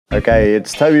Okay,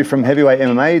 it's Toby from Heavyweight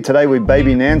MMA. Today with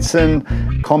Baby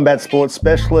Nansen, combat sports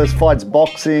specialist, fights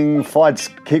boxing, fights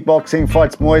kickboxing,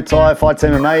 fights Muay Thai, fights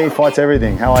MMA, fights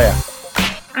everything. How are you?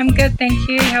 I'm good, thank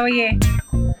you. How are you?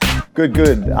 Good.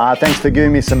 Thanks for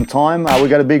giving me some time. We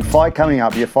got a big fight coming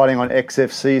up. You're fighting on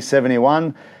XFC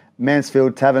 71,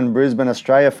 Mansfield Tavern, Brisbane,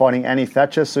 Australia, fighting Annie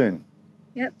Thatcher soon.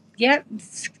 Yep.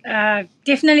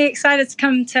 Definitely excited to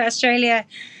come to Australia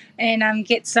and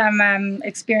get some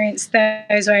experience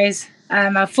those ways.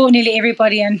 I've fought nearly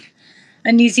everybody in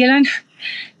New Zealand,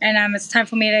 and it's time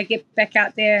for me to get back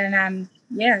out there and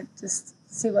just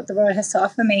see what the world has to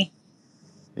offer me.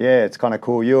 Yeah, it's kind of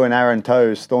cool. You and Aaron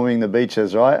Toe storming the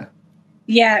beaches, right?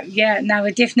 Yeah. No,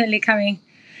 we're definitely coming.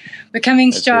 We're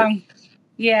coming strong.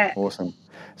 Yeah. Awesome.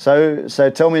 So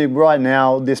tell me right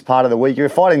now, this part of the week, you're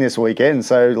fighting this weekend.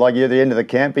 So like you're at the end of the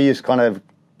camp, are you just kind of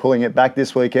pulling it back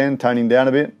this weekend, toning down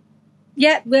a bit?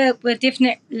 Yeah, we're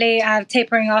definitely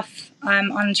tapering off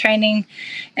on training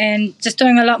and just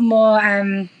doing a lot more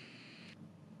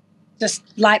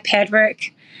just light pad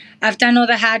work. I've done all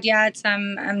the hard yards.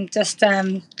 I'm just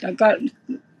I've got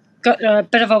a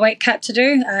bit of a weight cut to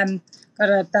do. Got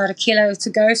about a kilo to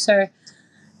go. So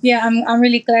yeah, I'm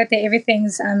really glad that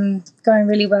everything's going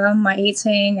really well. My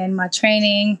eating and my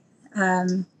training.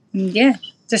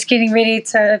 Just getting ready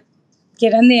to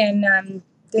get in there and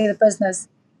do the business.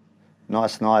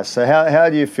 Nice. So how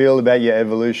do you feel about your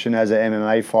evolution as an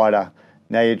MMA fighter?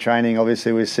 Now you're training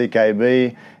obviously with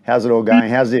CKB. How's it all going?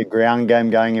 How's your ground game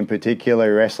going in particular,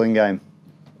 your wrestling game?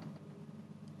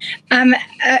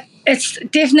 It's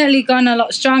definitely gone a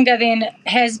lot stronger than it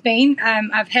has been.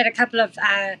 I've had a couple of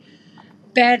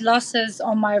bad losses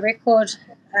on my record,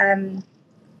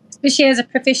 especially as a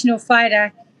professional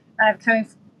fighter. Coming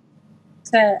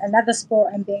to another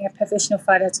sport and being a professional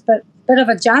fighter, it's a bit of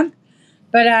a jump,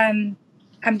 but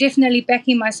I'm definitely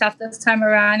backing myself this time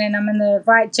around, and I'm in the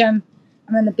right gym.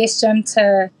 I'm in the best gym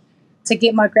to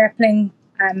get my grappling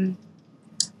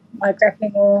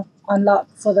all on lock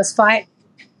for this fight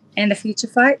and the future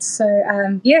fights. So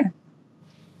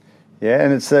Yeah,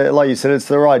 and it's like you said, it's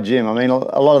the right gym. I mean,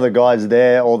 a lot of the guys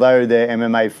there, although they're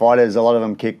MMA fighters, a lot of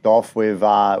them kicked off with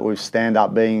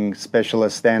stand-up, being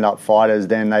specialist stand-up fighters.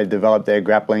 Then they developed their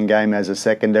grappling game as a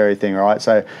secondary thing, right?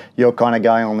 So you're kind of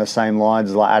going on the same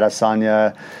lines like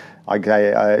Oceania,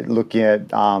 looking at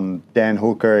Dan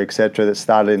Hooker, etc., that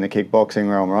started in the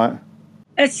kickboxing realm, right?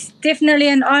 It's definitely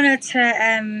an honour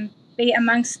to be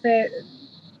amongst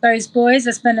those boys.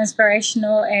 It's been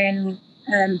inspirational and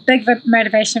big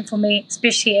motivation for me,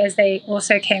 especially as they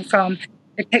also came from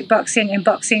the kickboxing and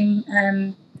boxing.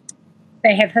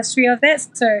 They have history of that.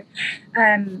 So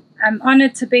I'm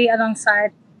honoured to be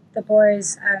alongside the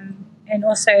boys and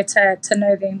also to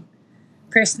know them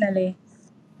personally.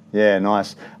 Yeah,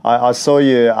 nice. I saw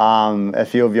you a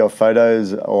few of your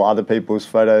photos or other people's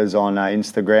photos on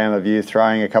Instagram of you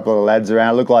throwing a couple of lads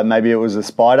around. It looked like maybe it was a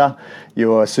spider. You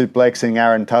were suplexing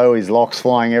Aaron Toe, his locks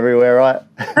flying everywhere, right?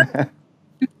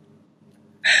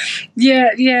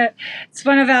 Yeah. It's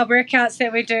one of our workouts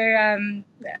that we do,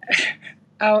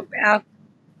 our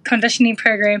conditioning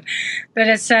program. But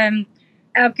it's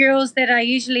our girls that I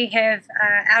usually have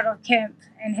out of camp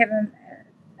and haven't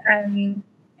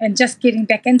and just getting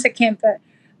back into camp. But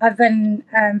I've been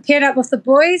paired up with the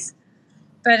boys.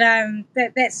 But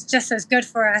that's just as good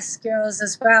for us girls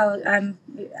as well. I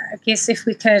guess if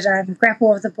we could grapple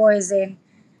with the boys, then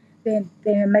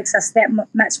it makes us that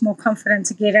much more confident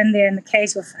to get in there in the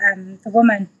cage with the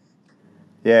women.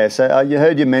 Yeah, so you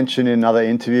heard you mention in another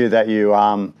interview that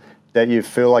you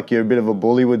feel like you're a bit of a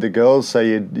bully with the girls, so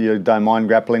you don't mind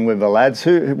grappling with the lads.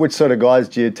 Which sort of guys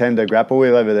do you tend to grapple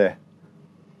with over there?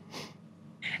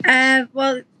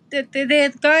 Well, they're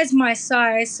guys my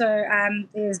size. So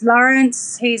there's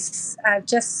Lawrence. He's a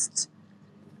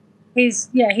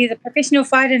professional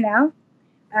fighter now.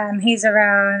 He's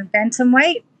around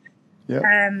bantamweight. Yep.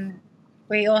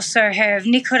 We also have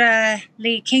Nikora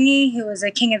Lee Kingi, who was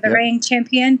a King of the Ring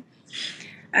champion.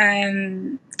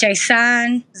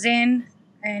 Jason, Zen,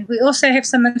 and we also have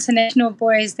some international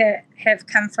boys that have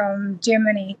come from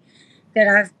Germany that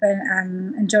I've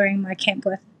been enjoying my camp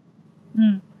with.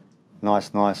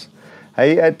 Nice.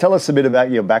 Hey, tell us a bit about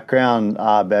your background,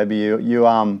 Baby.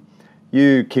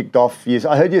 You kicked off.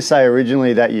 I heard you say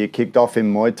originally that you kicked off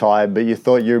in Muay Thai, but you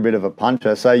thought you were a bit of a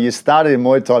puncher. So you started in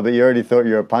Muay Thai, but you already thought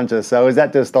you were a puncher. So is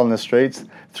that just on the streets,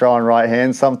 throwing right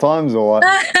hands sometimes, or what?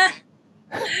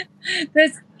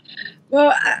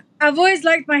 I've always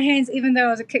liked my hands, even though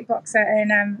I was a kickboxer.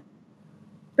 And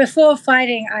before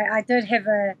fighting, I did have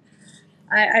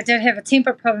a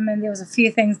temper problem, and there was a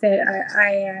few things that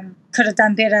I could have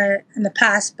done better in the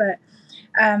past. But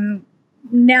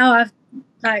now I've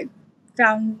like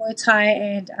found Muay Thai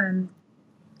and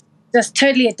just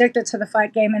totally addicted to the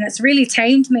fight game, and it's really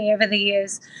tamed me over the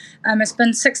years. It's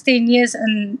been 16 years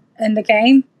in the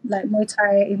game, like Muay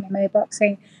Thai, MMA,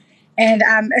 boxing, and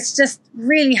it's just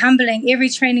really humbling. Every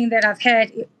training that I've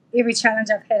had, every challenge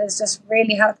I've had has just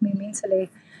really helped me mentally.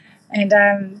 And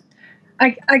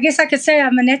I guess I could say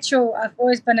I've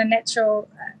always been a natural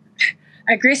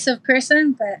aggressive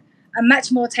person, but a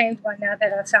much more tamed one now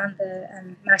that I've found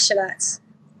the martial arts.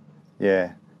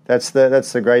 Yeah, that's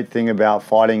the great thing about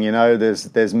fighting. You know,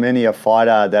 there's many a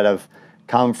fighter that have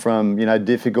come from, you know,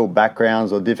 difficult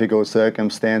backgrounds or difficult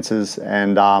circumstances,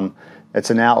 and it's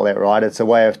an outlet, right? It's a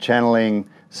way of channeling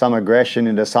some aggression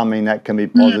into something that can be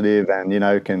positive and, you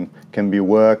know, can be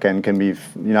work and can be,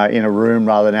 you know, in a room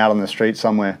rather than out on the street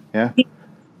somewhere. Yeah.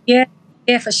 Yeah,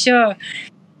 for sure.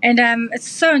 And it's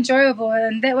so enjoyable,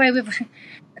 and that way we've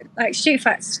like street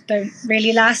fights don't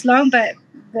really last long, but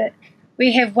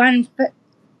we have one fit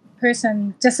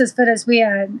person just as fit as we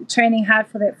are training hard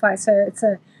for that fight. So it's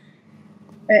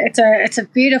a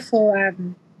beautiful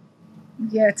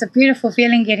it's a beautiful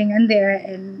feeling getting in there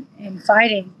and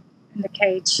fighting in the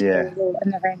cage or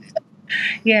in the ring.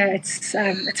 Yeah, it's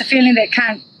a feeling that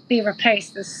can't be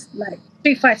replaced. It's like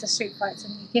street fights are street fights,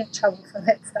 and you get in trouble for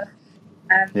that stuff.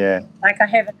 Like I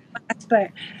have in the past,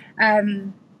 but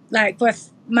like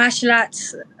with martial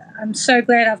arts, I'm so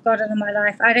glad I've got it in my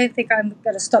life. I don't think I'm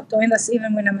going to stop doing this.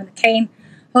 Even when I'm in a cane,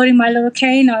 holding my little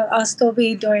cane, I'll still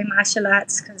be doing martial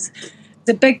arts because it's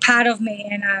a big part of me,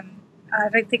 and I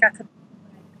don't think I could.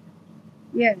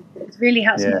 Yeah, it really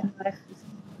helps me in life.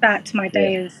 Start to my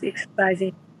day is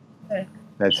exercising. So,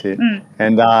 that's it.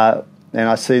 And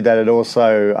I see that it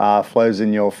also flows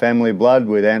in your family blood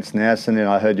with Annie Thatcher, and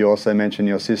I heard you also mention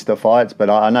your sister fights. But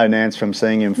I know Nance from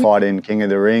seeing him fight in King of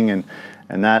the Ring, and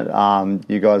that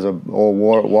you guys are all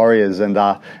warriors, and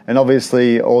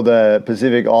obviously all the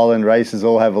Pacific Island races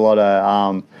all have a lot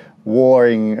of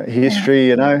warring history,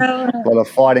 you know, a lot of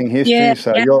fighting history.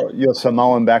 So your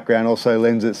Samoan background also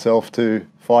lends itself to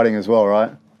fighting as well,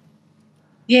 right?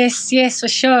 Yes, for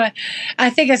sure. I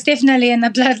think it's definitely in the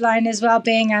bloodline as well,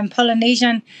 being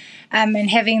Polynesian, and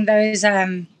having those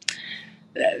the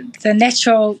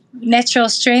natural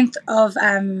strength of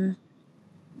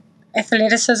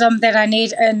athleticism that I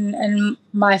need in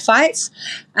my fights.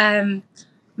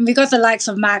 We got the likes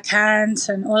of Mark Hunt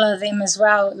and all of them as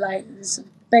well. Like there's a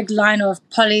big line of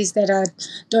polys that are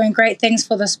doing great things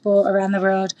for the sport around the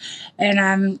world. And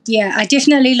I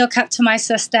definitely look up to my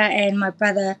sister and my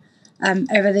brother.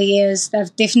 Over the years,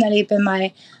 they've definitely been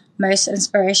my most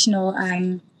inspirational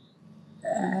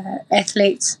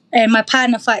athletes. And my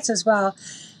partner fights as well.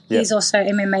 He's also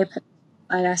MMA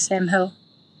fighter, Sam Hill.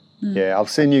 Yeah,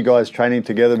 I've seen you guys training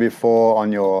together before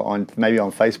on maybe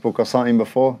on Facebook or something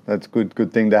before. That's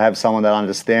good thing to have someone that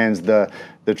understands the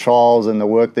trials and the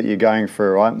work that you're going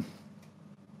through, right?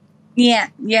 Yeah.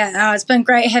 It's been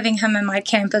great having him in my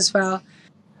camp as well.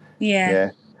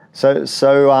 Yeah. So,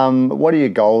 what are your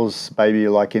goals, baby?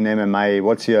 Like in MMA,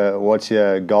 what's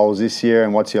your goals this year,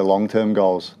 and what's your long-term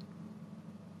goals?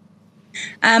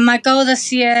 My goal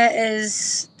this year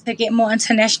is to get more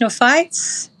international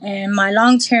fights, and my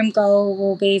long-term goal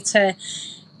will be to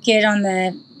get on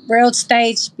the world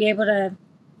stage, be able to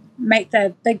make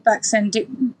the big bucks, and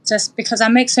just because I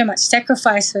make so much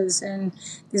sacrifices, and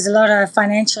there's a lot of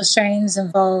financial strains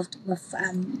involved with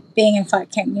being in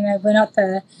fight camp. You know, we're not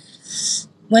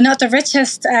the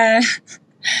richest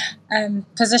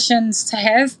positions to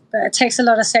have, but it takes a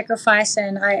lot of sacrifice,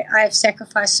 and I've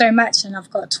sacrificed so much, and I've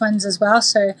got twins as well.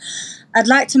 So I'd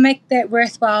like to make that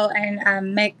worthwhile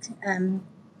and make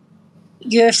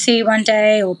UFC one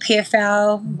day or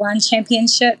PFL one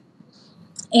championship,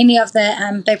 any of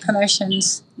the big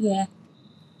promotions. Yeah,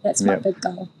 that's my big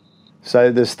goal.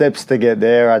 So the steps to get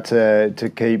there are to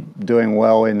keep doing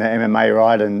well in the MMA,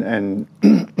 right, and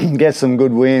get some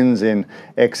good wins in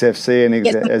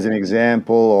XFC as an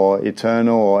example, or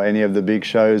Eternal, or any of the big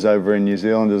shows over in New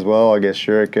Zealand as well. I guess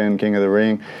Shuriken, King of the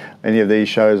Ring, any of these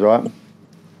shows, right?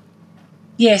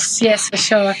 Yes, for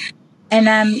sure. And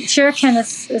Shuriken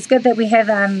is good that we have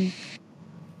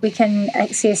we can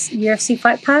access UFC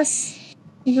Fight Pass.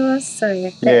 So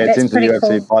it's into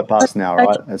UFC Fight Pass now,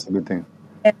 right? That's a good thing.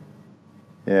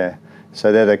 Yeah,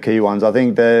 so they're the key ones. I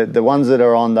think the ones that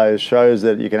are on those shows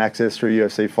that you can access through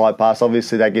UFC Fight Pass,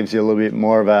 obviously that gives you a little bit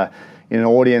more of an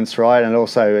audience, right? And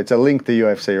also it's a link to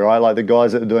UFC, right? Like the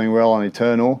guys that are doing well on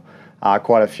Eternal,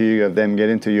 quite a few of them get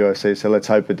into UFC. So let's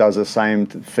hope it does the same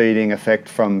feeding effect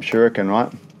from Shuriken,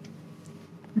 right?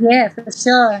 Yeah, for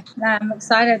sure. I'm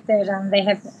excited that they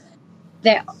have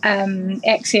that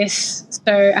access.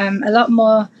 So a lot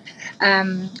more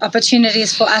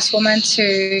opportunities for us women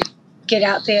to get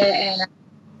out there and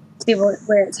see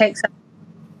where it takes us.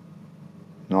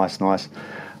 Nice.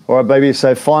 All right, baby.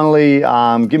 So finally,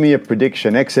 give me a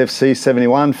prediction. XFC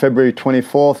 71, February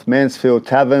 24th, Mansfield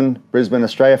Tavern, Brisbane,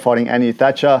 Australia, fighting Annie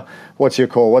Thatcher. What's your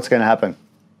call? What's going to happen?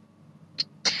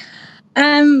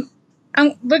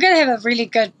 We're going to have a really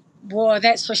good war,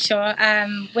 that's for sure.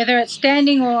 Whether it's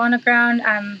standing or on the ground,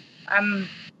 I'm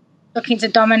looking to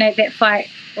dominate that fight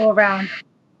all round.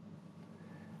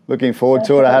 Looking forward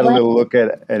to it. I had a little look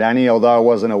at Annie, although I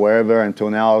wasn't aware of her until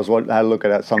now. I had a look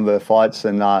at some of her fights,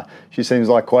 and she seems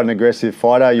like quite an aggressive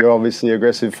fighter. You're obviously an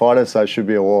aggressive fighter, so it should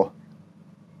be a war.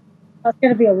 It's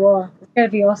going to be a war. It's going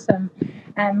to be awesome.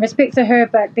 Respect to her,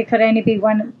 but there could only be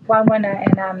one winner,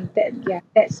 and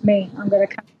that's me. I'm going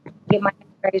to come get my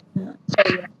hand raised and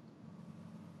show you.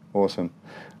 Awesome.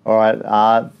 All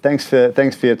right. Thanks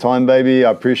for your time, baby.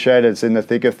 I appreciate it. It's in the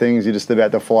thick of things. You're just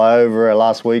about to fly over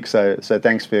last week, so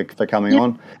thanks for coming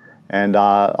on. And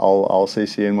I'll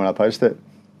CC you in when I post it.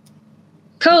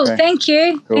 Cool. Okay. Thank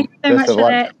you. Cool. Thank you so much for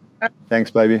that.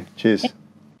 Thanks, baby. Cheers.